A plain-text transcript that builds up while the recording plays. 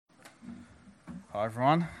Hi,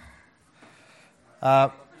 everyone.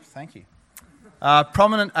 Thank you.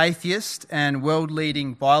 Prominent atheist and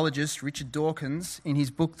world-leading biologist Richard Dawkins, in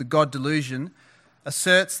his book The God Delusion,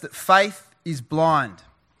 asserts that faith is blind.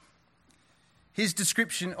 His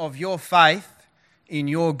description of your faith in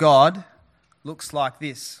your God looks like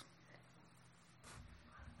this.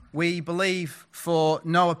 We believe for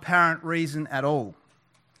no apparent reason at all,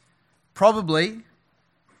 probably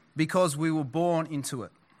because we were born into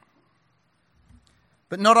it.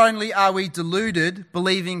 But not only are we deluded,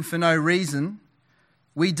 believing for no reason,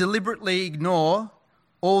 we deliberately ignore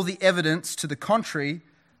all the evidence to the contrary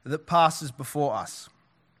that passes before us.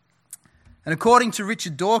 And according to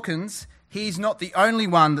Richard Dawkins, he's not the only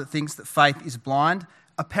one that thinks that faith is blind.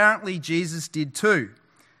 Apparently, Jesus did too.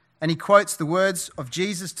 And he quotes the words of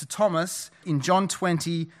Jesus to Thomas in John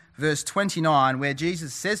 20, verse 29, where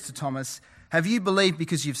Jesus says to Thomas, "Have you believed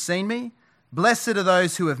because you've seen me? Blessed are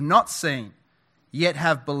those who have not seen, yet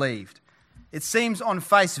have believed." It seems on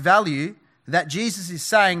face value that Jesus is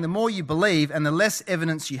saying the more you believe and the less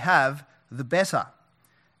evidence you have, the better.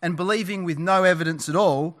 And believing with no evidence at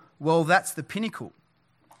all, well, that's the pinnacle.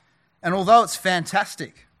 And although it's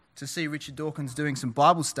fantastic to see Richard Dawkins doing some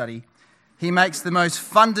Bible study, he makes the most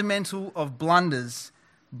fundamental of blunders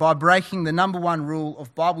by breaking the number one rule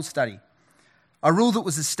of Bible study, a rule that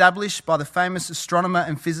was established by the famous astronomer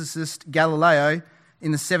and physicist Galileo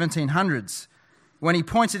in the 1700s, when he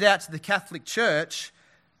pointed out to the Catholic Church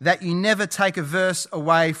that you never take a verse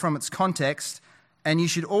away from its context and you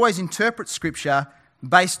should always interpret Scripture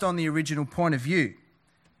based on the original point of view.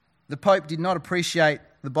 The Pope did not appreciate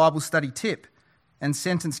the Bible study tip and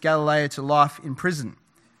sentenced Galileo to life in prison.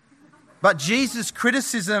 But Jesus'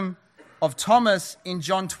 criticism of Thomas in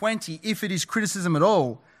John 20, if it is criticism at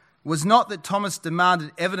all, was not that Thomas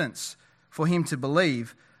demanded evidence for him to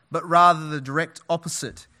believe, but rather the direct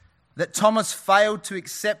opposite, that Thomas failed to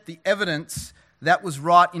accept the evidence that was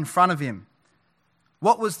right in front of him.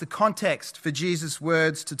 What was the context for Jesus'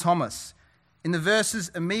 words to Thomas? In the verses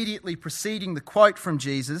immediately preceding the quote from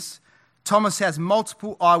Jesus, Thomas has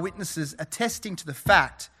multiple eyewitnesses attesting to the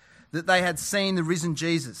fact that they had seen the risen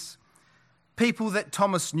Jesus. People that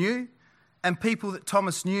Thomas knew, and people that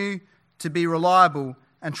Thomas knew to be reliable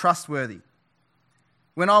and trustworthy.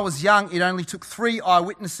 When I was young, it only took 3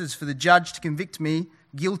 eyewitnesses for the judge to convict me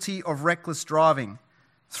guilty of reckless driving.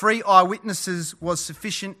 3 eyewitnesses was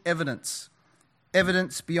sufficient evidence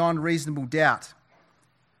beyond reasonable doubt.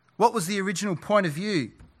 What was the original point of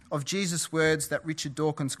view of Jesus' words that Richard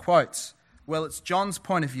Dawkins quotes? Well, it's John's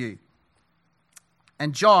point of view.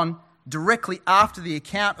 And John, directly after the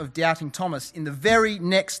account of doubting Thomas, in the very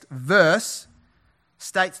next verse,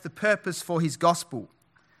 states the purpose for his gospel.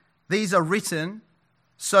 These are written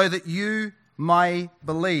so that you may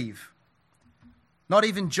believe. Not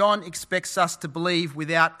even John expects us to believe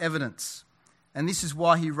without evidence. And this is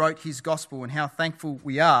why he wrote his gospel, and how thankful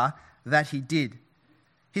we are that he did.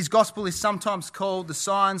 His gospel is sometimes called the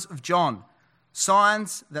signs of John,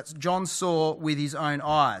 signs that John saw with his own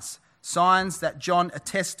eyes, signs that John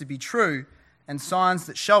attests to be true, and signs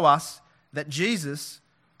that show us that Jesus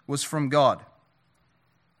was from God.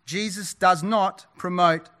 Jesus does not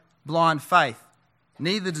promote blind faith.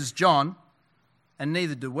 Neither does John, and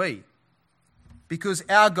neither do we. Because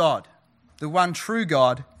our God, the one true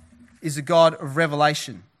God, is a God of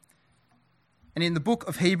revelation. And in the book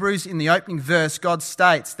of Hebrews, in the opening verse, God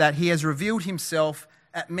states that he has revealed himself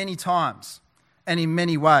at many times and in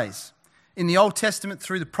many ways. In the Old Testament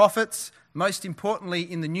through the prophets, most importantly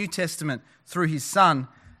in the New Testament through his Son,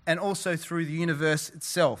 and also through the universe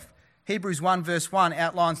itself. Hebrews 1 verse 1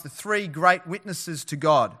 outlines the 3 great witnesses to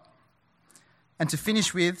God. And to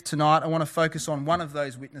finish with tonight, I want to focus on one of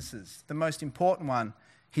those witnesses, the most important one,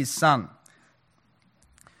 his Son.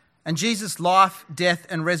 And Jesus' life, death,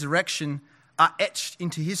 and resurrection are etched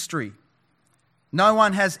into history. No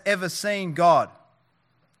one has ever seen God,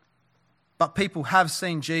 but people have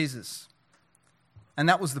seen Jesus. And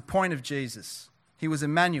that was the point of Jesus. He was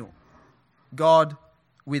Emmanuel, God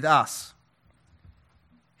with us.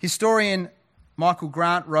 Historian Michael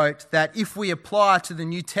Grant wrote that if we apply to the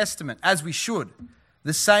New Testament, as we should,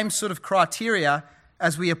 the same sort of criteria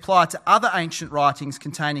as we apply to other ancient writings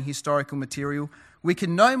containing historical material, we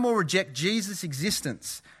can no more reject Jesus'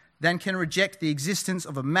 existence than can reject the existence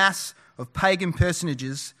of a mass of pagan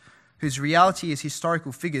personages whose reality as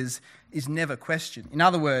historical figures is never questioned. In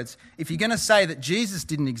other words, if you're going to say that Jesus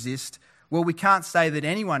didn't exist, well, we can't say that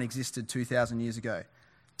anyone existed 2,000 years ago.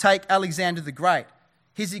 Take Alexander the Great.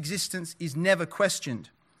 His existence is never questioned.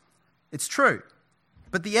 It's true.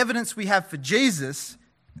 But the evidence we have for Jesus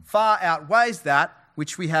far outweighs that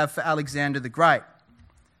which we have for Alexander the Great.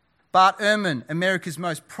 Bart Ehrman, America's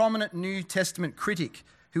most prominent New Testament critic,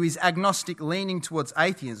 who is agnostic leaning towards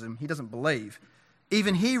atheism, he doesn't believe,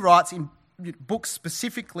 even he writes in books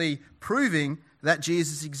specifically proving that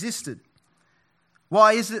Jesus existed.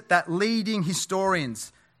 Why is it that leading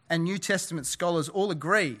historians and New Testament scholars all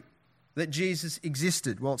agree that Jesus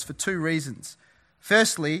existed? Well, it's for two reasons.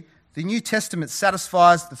 Firstly, the New Testament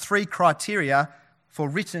satisfies the three criteria for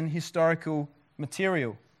written historical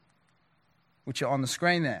material, which are on the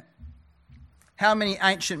screen there. How many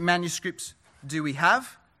ancient manuscripts do we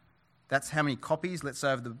have? That's how many copies, let's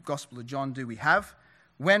say, of the Gospel of John do we have?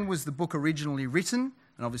 When was the book originally written?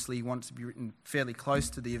 And obviously you want it to be written fairly close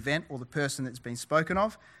to the event or the person that's been spoken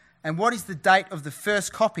of. And what is the date of the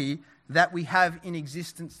first copy that we have in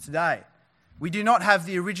existence today? We do not have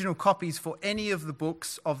the original copies for any of the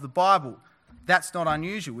books of the Bible. That's not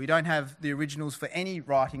unusual. We don't have the originals for any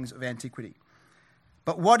writings of antiquity.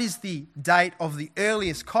 But what is the date of the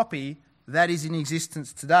earliest copy that is in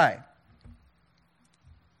existence today?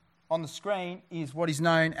 On the screen is what is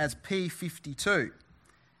known as P52.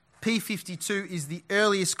 P52 is the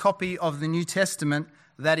earliest copy of the New Testament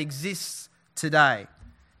that exists today.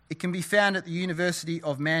 It can be found at the University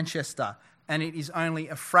of Manchester, and it is only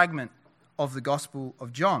a fragment of the Gospel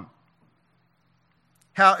of John.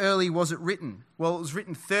 How early was it written? Well, it was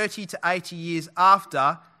written 30 to 80 years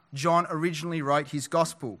after John originally wrote his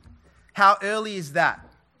Gospel. How early is that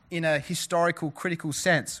in a historical, critical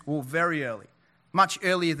sense? Well, very early. Much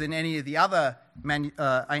earlier than any of the other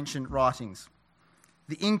ancient writings.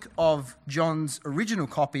 The ink of John's original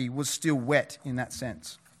copy was still wet in that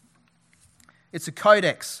sense. It's a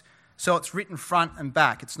codex, so it's written front and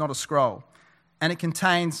back. It's not a scroll. And it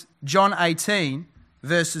contains John 18,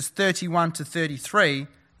 verses 31 to 33,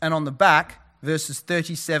 and on the back, verses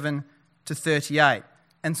 37 to 38.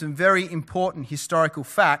 And some very important historical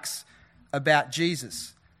facts about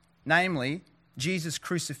Jesus, namely Jesus'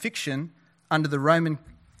 crucifixion under the Roman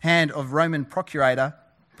hand of Roman procurator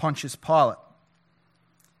Pontius Pilate.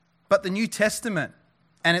 But the New Testament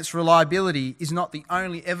and its reliability is not the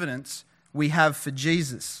only evidence we have for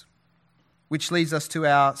Jesus, which leads us to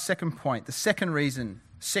our second point. The second reason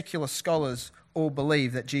secular scholars all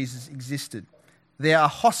believe that Jesus existed. There are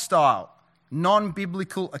hostile,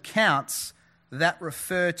 non-biblical accounts that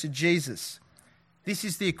refer to Jesus. This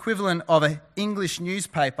is the equivalent of an English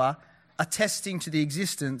newspaper attesting to the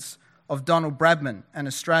existence of Donald Bradman, an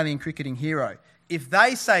Australian cricketing hero. If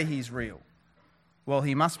they say he's real, well,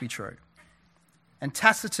 he must be true. And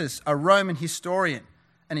Tacitus, a Roman historian,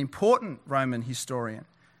 an important Roman historian,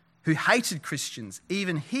 who hated Christians,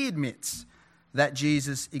 even he admits that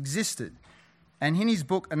Jesus existed. And in his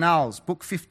book Annals, book